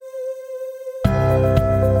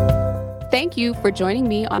Thank you for joining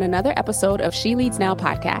me on another episode of She Leads Now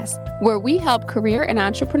podcast, where we help career and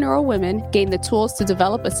entrepreneurial women gain the tools to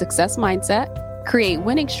develop a success mindset, create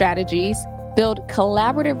winning strategies, build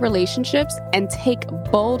collaborative relationships, and take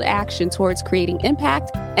bold action towards creating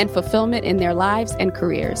impact and fulfillment in their lives and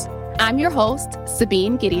careers. I'm your host,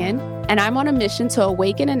 Sabine Gideon, and I'm on a mission to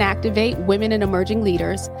awaken and activate women and emerging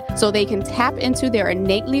leaders so they can tap into their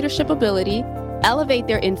innate leadership ability, elevate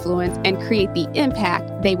their influence, and create the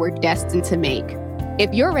impact they were destined to make.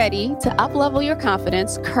 If you're ready to uplevel your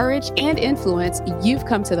confidence, courage, and influence, you've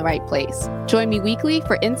come to the right place. Join me weekly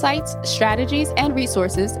for insights, strategies, and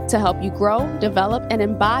resources to help you grow, develop, and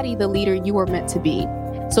embody the leader you were meant to be,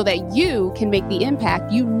 so that you can make the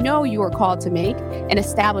impact you know you are called to make and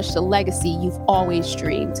establish the legacy you've always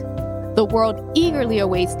dreamed. The world eagerly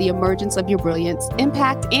awaits the emergence of your brilliance,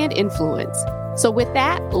 impact, and influence. So with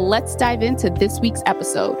that, let's dive into this week's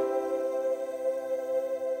episode.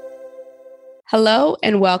 Hello,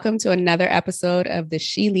 and welcome to another episode of the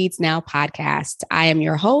She Leads Now podcast. I am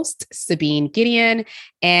your host, Sabine Gideon,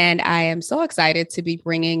 and I am so excited to be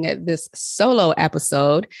bringing this solo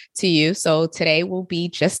episode to you. So today will be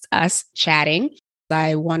just us chatting.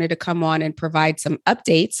 I wanted to come on and provide some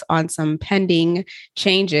updates on some pending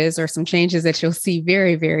changes or some changes that you'll see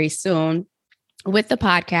very, very soon with the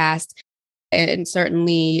podcast, and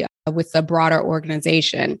certainly with the broader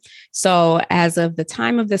organization. So as of the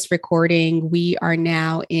time of this recording, we are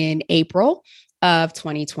now in April of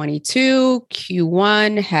 2022.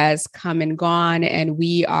 Q1 has come and gone, and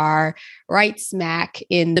we are right smack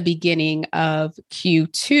in the beginning of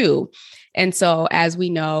Q2. And so as we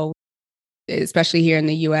know, especially here in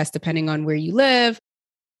the US, depending on where you live,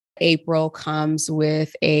 April comes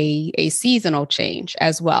with a seasonal change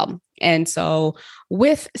as well. And so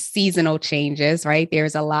with seasonal changes, right,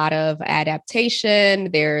 there's a lot of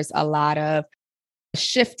adaptation, there's a lot of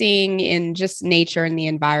shifting in just nature and the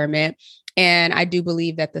environment. And I do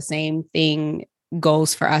believe that the same thing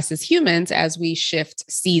goes for us as humans as we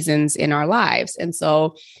shift seasons in our lives. And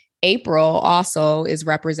so April also is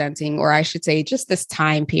representing, or I should say just this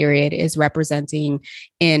time period is representing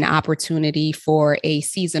an opportunity for a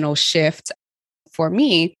seasonal shift for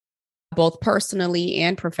me, both personally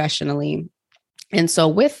and professionally. And so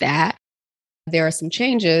with that, there are some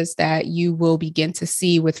changes that you will begin to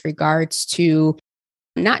see with regards to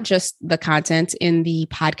not just the content in the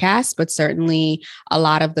podcast, but certainly a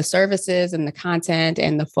lot of the services and the content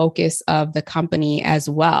and the focus of the company as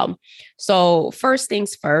well. So first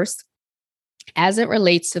things first, as it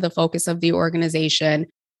relates to the focus of the organization,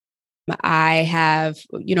 I have,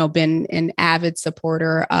 been an avid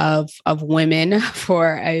supporter of women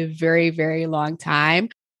for a very, very long time.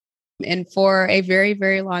 And for a very,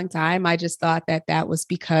 very long time, I just thought that that was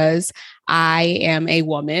because I am a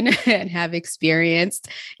woman and have experienced,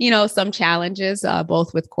 some challenges,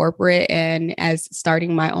 both with corporate and as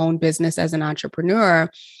starting my own business as an entrepreneur.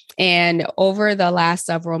 And over the last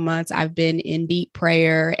several months, I've been in deep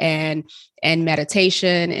prayer and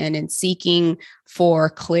meditation and in seeking for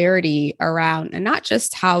clarity around and not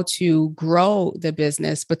just how to grow the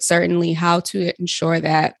business, but certainly how to ensure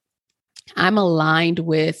that I'm aligned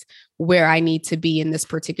with where I need to be in this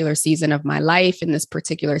particular season of my life, in this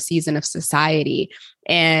particular season of society.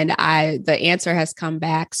 And the answer has come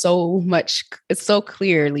back so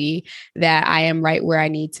clearly that I am right where I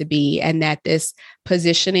need to be. And that this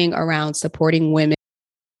positioning around supporting women,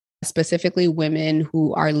 specifically women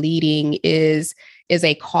who are leading, is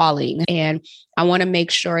a calling. And I want to make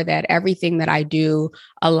sure that everything that I do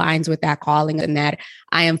aligns with that calling and that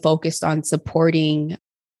I am focused on supporting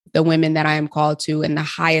the women that I am called to in the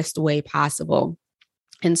highest way possible.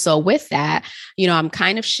 And so with that, I'm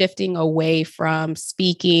kind of shifting away from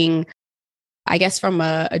speaking, I guess, from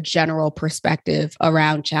a general perspective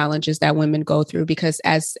around challenges that women go through, because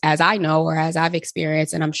as I know, or as I've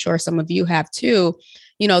experienced, and I'm sure some of you have too,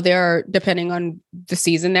 there are, depending on the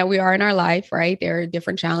season that we are in our life, right? There are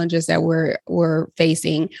different challenges that we're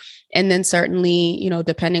facing. And then certainly,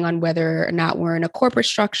 depending on whether or not we're in a corporate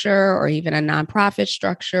structure or even a nonprofit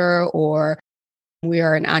structure, or we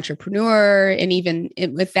are an entrepreneur. And even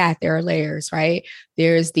with that, there are layers, right?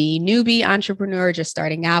 There's the newbie entrepreneur just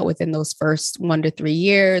starting out within those first 1 to 3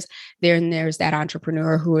 years. Then there's that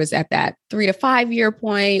entrepreneur who is at that 3 to 5 year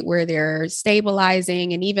point where they're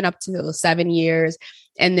stabilizing, and even up to those 7 years.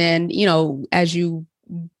 And then, as you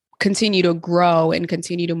continue to grow and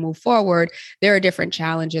continue to move forward, there are different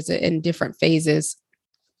challenges in different phases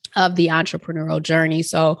of the entrepreneurial journey.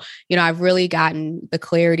 So, I've really gotten the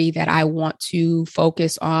clarity that I want to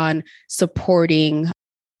focus on supporting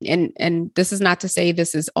And this is not to say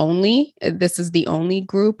this is the only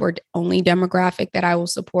group or only demographic that I will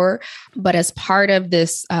support. But as part of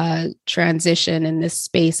this transition in this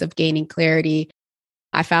space of gaining clarity,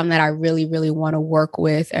 I found that I really, really want to work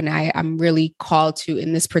with, and I'm really called to,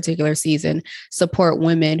 in this particular season, support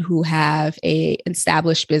women who have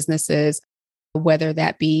established businesses, whether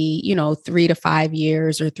that be, 3 to 5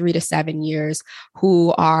 years or 3 to 7 years,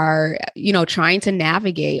 who are, trying to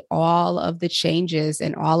navigate all of the changes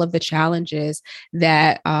and all of the challenges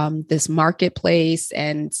that this marketplace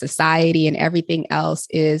and society and everything else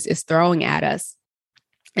is throwing at us.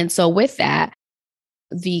 And so with that,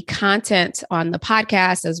 the content on the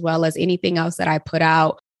podcast, as well as anything else that I put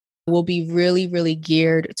out, will be really, really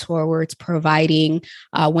geared towards providing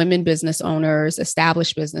women business owners,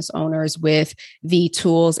 established business owners with the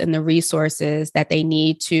tools and the resources that they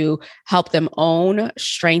need to help them own,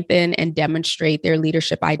 strengthen, and demonstrate their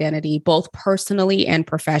leadership identity, both personally and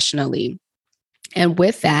professionally. And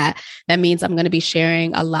with that, that means I'm going to be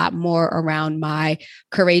sharing a lot more around my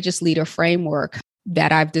Courageous Leader framework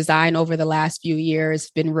that I've designed over the last few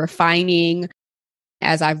years, been refining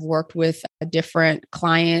as I've worked with different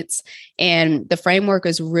clients. And the framework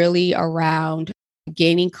is really around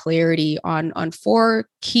gaining clarity on 4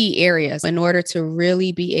 key areas in order to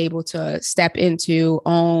really be able to step into,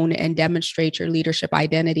 own, and demonstrate your leadership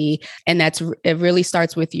identity. And it really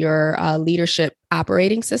starts with your leadership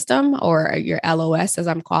operating system, or your LOS, as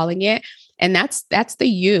I'm calling it. And that's the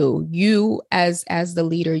you as the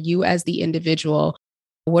leader, you as the individual.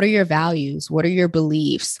 What are your values? What are your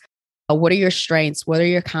beliefs? What are your strengths? What are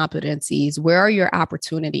your competencies? Where are your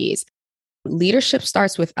opportunities? Leadership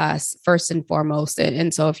starts with us first and foremost.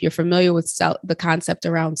 And so if you're familiar with the concept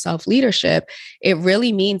around self-leadership, it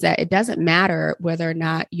really means that it doesn't matter whether or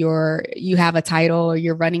not you have a title or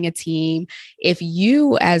you're running a team. If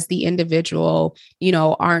you as the individual,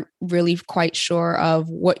 aren't really quite sure of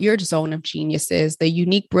what your zone of genius is, the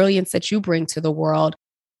unique brilliance that you bring to the world,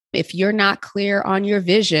 if you're not clear on your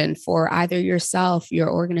vision for either yourself,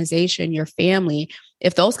 your organization, your family,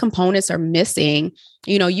 if those components are missing,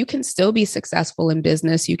 you can still be successful in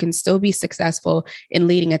business. You can still be successful in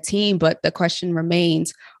leading a team. But the question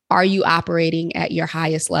remains, are you operating at your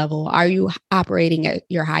highest level? Are you operating at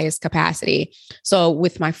your highest capacity? So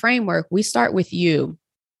with my framework, we start with you.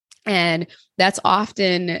 And that's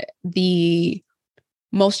often the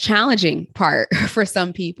most challenging part for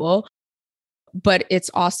some people, but it's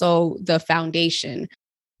also the foundation.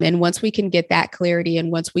 And once we can get that clarity,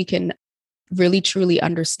 and once we can really truly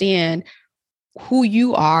understand who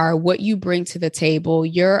you are, what you bring to the table,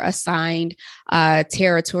 your assigned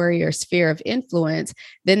territory or sphere of influence,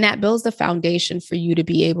 then that builds the foundation for you to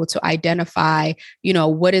be able to identify,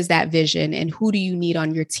 what is that vision and who do you need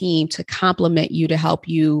on your team to complement you, to help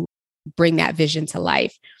you bring that vision to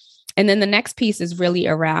life. And then the next piece is really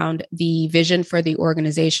around the vision for the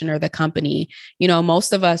organization or the company.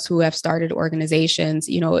 Most of us who have started organizations,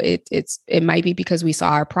 it might be because we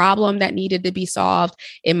saw a problem that needed to be solved.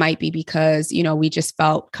 It might be because, we just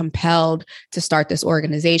felt compelled to start this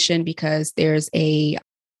organization because there's a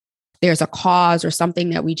cause or something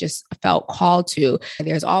that we just felt called to.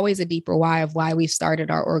 There's always a deeper why of why we've started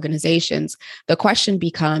our organizations. The question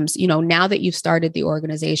becomes, now that you've started the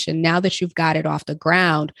organization, now that you've got it off the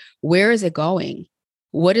ground, where is it going?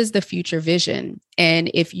 What is the future vision?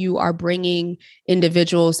 And if you are bringing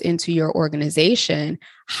individuals into your organization,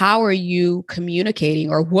 how are you communicating,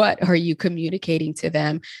 or what are you communicating to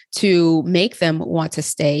them to make them want to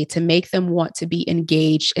stay, to make them want to be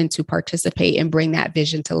engaged and to participate and bring that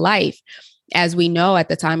vision to life? As we know, at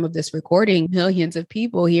the time of this recording, millions of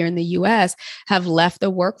people here in the US have left the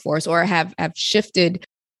workforce or have shifted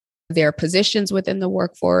their positions within the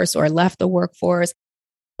workforce or left the workforce.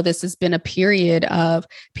 This has been a period of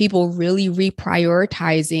people really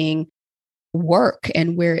reprioritizing work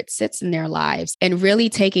and where it sits in their lives, and really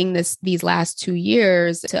taking these last 2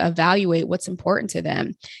 years to evaluate what's important to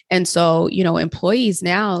them. And so, employees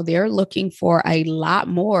now, they're looking for a lot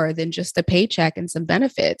more than just a paycheck and some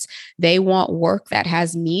benefits. They want work that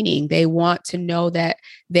has meaning. They want to know that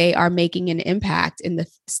they are making an impact in the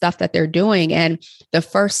stuff that they're doing. And the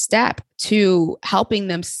first step to helping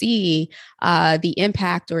them see the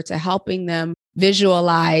impact, or to helping them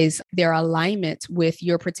visualize their alignment with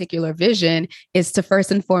your particular vision, is to first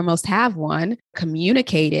and foremost have one,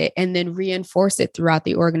 communicate it, and then reinforce it throughout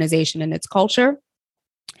the organization and its culture.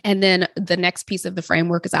 And then the next piece of the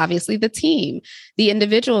framework is obviously the team, the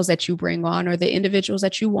individuals that you bring on or the individuals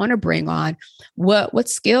that you want to bring on. What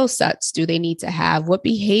skill sets do they need to have? What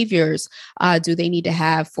behaviors do they need to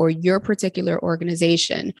have for your particular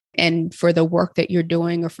organization and for the work that you're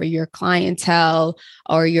doing or for your clientele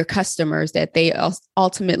or your customers that they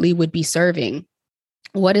ultimately would be serving?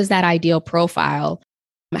 What is that ideal profile?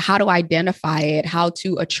 How to identify it, how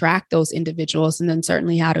to attract those individuals, and then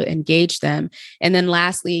certainly how to engage them. And then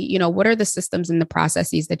lastly, what are the systems and the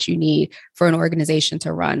processes that you need for an organization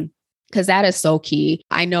to run? Because that is so key.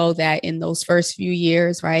 I know that in those first few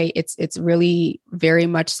years, right, it's really very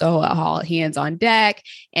much so all hands on deck,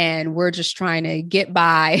 and we're just trying to get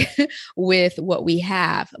by with what we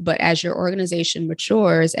have. But as your organization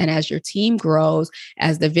matures and as your team grows,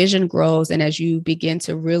 as the vision grows, and as you begin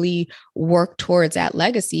to really work towards that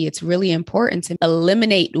legacy, it's really important to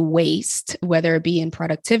eliminate waste, whether it be in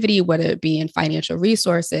productivity, whether it be in financial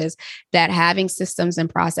resources, that having systems and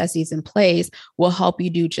processes in place will help you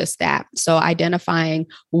do just that. So identifying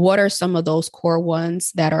what are some of those core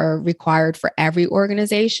ones that are required for every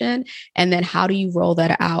organization, and then how do you roll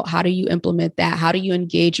that out? How do you implement that? How do you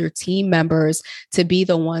engage your team members to be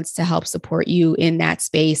the ones to help support you in that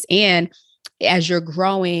space? And as you're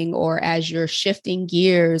growing or as you're shifting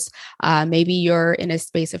gears, maybe you're in a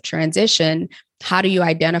space of transition, how do you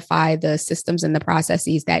identify the systems and the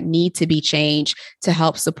processes that need to be changed to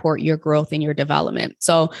help support your growth and your development?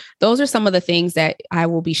 So those are some of the things that I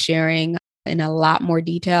will be sharing in a lot more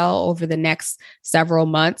detail over the next several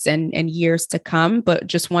months and years to come. But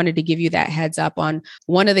just wanted to give you that heads up on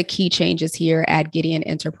one of the key changes here at Gideon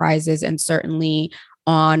Enterprises, and certainly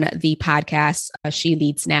on the podcast, She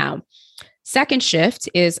Leads Now. Second shift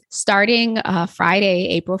is starting Friday,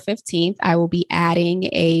 April 15th. I will be adding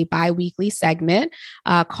a bi-weekly segment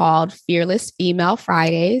called Fearless Female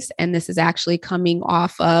Fridays. And this is actually coming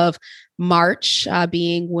off of March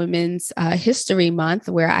being Women's History Month,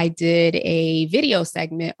 where I did a video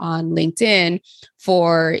segment on LinkedIn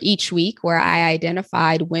for each week where I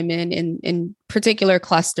identified women in particular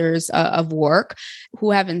clusters of work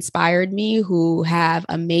who have inspired me, who have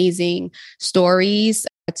amazing stories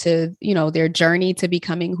to, their journey to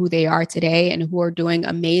becoming who they are today, and who are doing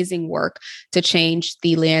amazing work to change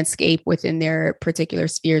the landscape within their particular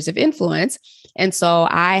spheres of influence. And so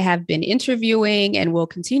I have been interviewing and will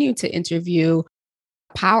continue to interview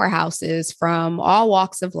powerhouses from all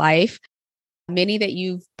walks of life, many that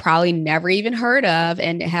you've probably never even heard of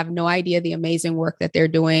and have no idea the amazing work that they're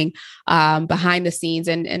doing behind the scenes.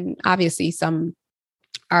 And obviously some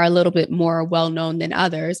are a little bit more well-known than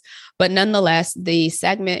others. But nonetheless, the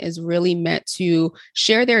segment is really meant to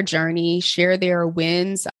share their journey, share their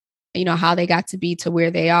wins, how they got to be to where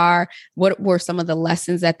they are, what were some of the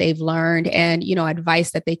lessons that they've learned, and,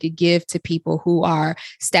 advice that they could give to people who are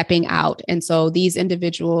stepping out. And so these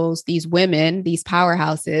individuals, these women, these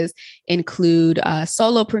powerhouses include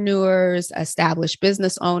solopreneurs, established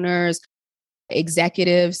business owners,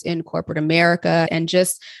 executives in corporate America, and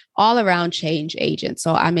just all around change agents.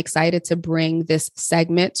 So I'm excited to bring this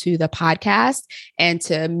segment to the podcast and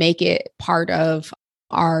to make it part of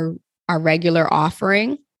our regular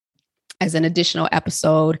offering as an additional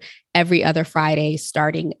episode every other Friday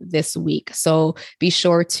starting this week. So be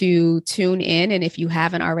sure to tune in. And if you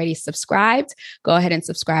haven't already subscribed, go ahead and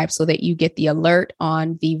subscribe so that you get the alert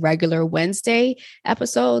on the regular Wednesday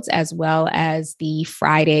episodes, as well as the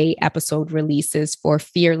Friday episode releases for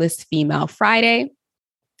Fearless Female Friday.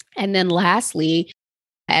 And then lastly,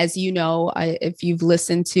 as you know, if you've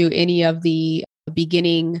listened to any of the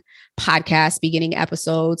beginning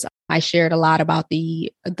episodes, I shared a lot about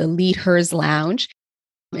the Lead Hers Lounge.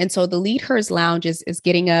 And so the Lead Hers Lounge is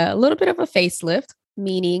getting a little bit of a facelift,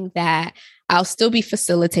 meaning that I'll still be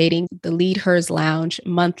facilitating the Lead Hers Lounge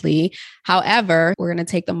monthly. However, we're going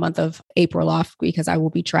to take the month of April off because I will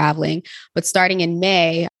be traveling. But starting in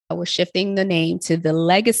May, we're shifting the name to the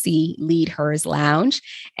Legacy Lead Hers Lounge.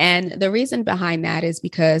 And the reason behind that is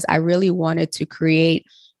because I really wanted to create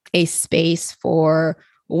a space for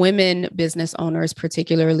women business owners,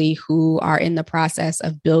 particularly who are in the process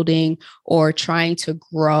of building or trying to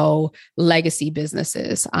grow legacy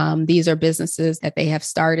businesses. These are businesses that they have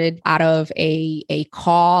started out of a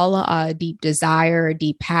call, a deep desire, a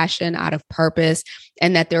deep passion, out of purpose,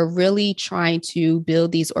 and that they're really trying to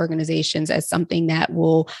build these organizations as something that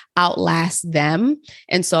will outlast them.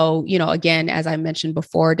 And so, again, as I mentioned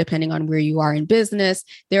before, depending on where you are in business,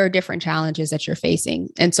 there are different challenges that you're facing.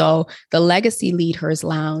 And so the Legacy Lead Hers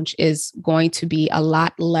Lounge is going to be a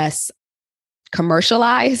lot less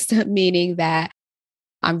commercialized, meaning that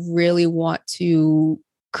I really want to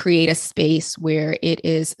create a space where it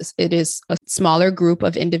is a smaller group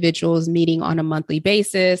of individuals meeting on a monthly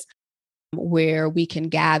basis, where we can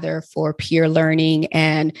gather for peer learning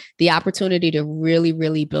and the opportunity to really,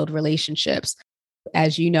 really build relationships.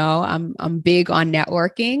 As you know, I'm big on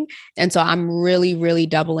networking. And so I'm really, really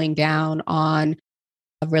doubling down on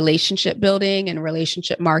relationship building and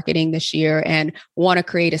relationship marketing this year, and want to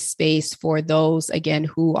create a space for those, again,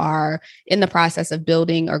 who are in the process of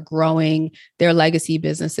building or growing their legacy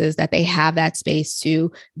businesses, that they have that space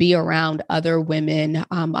to be around other women,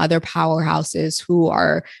 other powerhouses who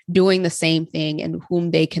are doing the same thing and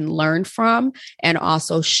whom they can learn from and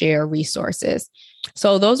also share resources.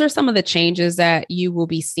 So those are some of the changes that you will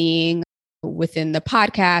be seeing within the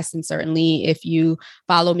podcast. And certainly if you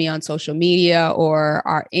follow me on social media or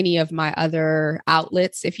are any of my other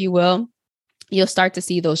outlets, if you will, you'll start to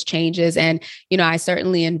see those changes. And, I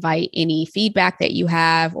certainly invite any feedback that you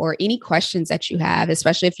have or any questions that you have,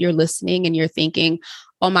 especially if you're listening and you're thinking,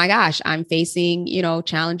 oh my gosh, I'm facing,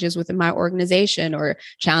 challenges within my organization or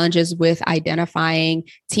challenges with identifying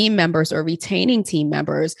team members or retaining team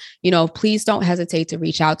members. Please don't hesitate to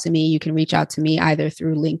reach out to me. You can reach out to me either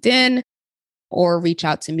through LinkedIn or reach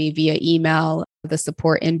out to me via email, the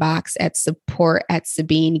support inbox at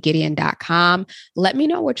support@SabineGideon.com. Let me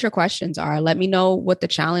know what your questions are. Let me know what the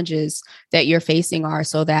challenges that you're facing are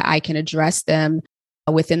so that I can address them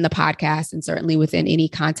within the podcast and certainly within any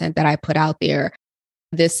content that I put out there.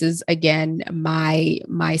 This is, again, my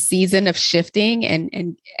season of shifting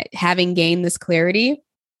and having gained this clarity.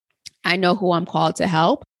 I know who I'm called to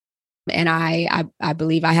help. And I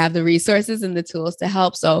believe I have the resources and the tools to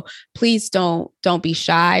help. So please don't be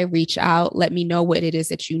shy. Reach out. Let me know what it is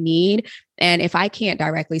that you need. And if I can't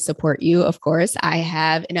directly support you, of course, I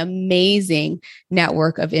have an amazing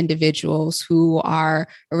network of individuals who are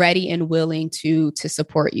ready and willing to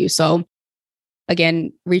support you. So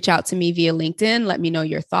again, reach out to me via LinkedIn. Let me know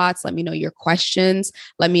your thoughts. Let me know your questions.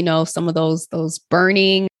 Let me know some of those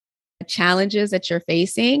burning challenges that you're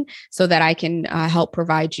facing so that I can help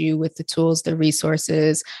provide you with the tools, the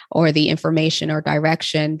resources, or the information or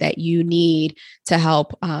direction that you need to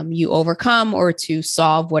help you overcome or to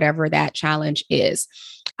solve whatever that challenge is.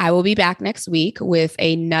 I will be back next week with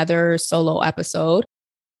another solo episode.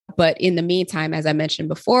 But in the meantime, as I mentioned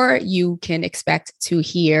before, you can expect to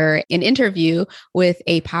hear an interview with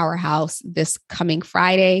a powerhouse this coming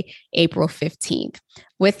Friday, April 15th.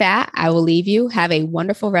 With that, I will leave you. Have a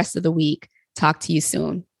wonderful rest of the week. Talk to you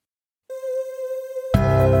soon.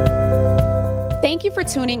 Thank you for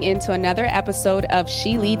tuning in to another episode of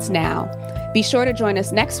She Leads Now. Be sure to join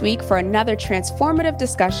us next week for another transformative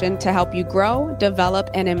discussion to help you grow, develop,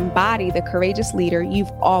 and embody the courageous leader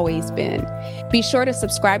you've always been. Be sure to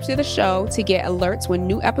subscribe to the show to get alerts when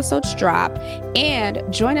new episodes drop, and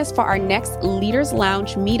join us for our next Leaders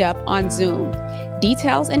Lounge meetup on Zoom.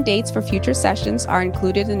 Details and dates for future sessions are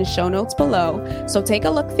included in the show notes below, so take a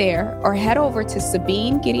look there or head over to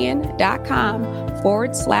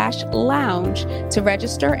SabineGideon.com/lounge to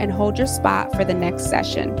register and hold your spot for the next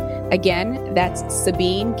session. Again, that's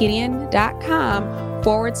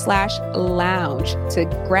SabineGideon.com/lounge to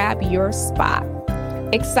grab your spot.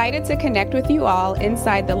 Excited to connect with you all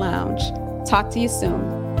inside the lounge. Talk to you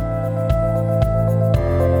soon.